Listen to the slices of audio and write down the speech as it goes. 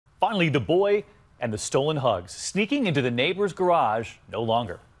Finally, the boy and the stolen hugs. Sneaking into the neighbor's garage, no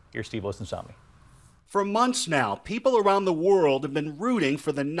longer. Here's Steve Osensami. For months now, people around the world have been rooting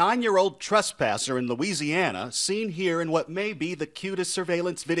for the 9-year-old trespasser in Louisiana, seen here in what may be the cutest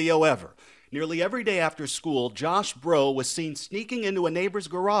surveillance video ever. Nearly every day after school, Josh Bro was seen sneaking into a neighbor's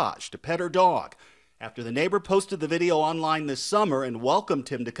garage to pet her dog. After the neighbor posted the video online this summer and welcomed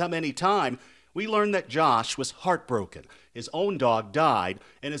him to come anytime, we learned that Josh was heartbroken. His own dog died,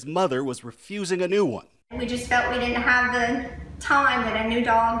 and his mother was refusing a new one. We just felt we didn't have the time that a new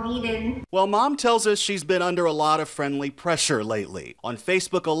dog needed. Well, Mom tells us she's been under a lot of friendly pressure lately. On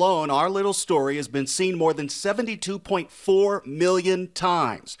Facebook alone, our little story has been seen more than 72.4 million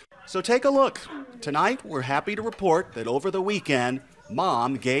times. So take a look. Tonight, we're happy to report that over the weekend,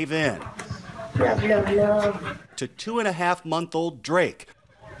 Mom gave in. Love, love, love. To 2.5-month-old Drake.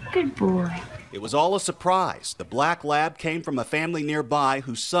 Good boy. It was all a surprise. The black lab came from a family nearby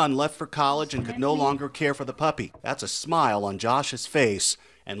whose son left for college and could no longer care for the puppy. That's a smile on Josh's face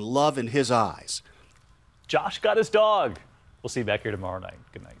and love in his eyes. Josh got his dog. We'll see you back here tomorrow night.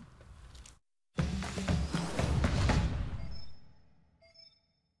 Good night.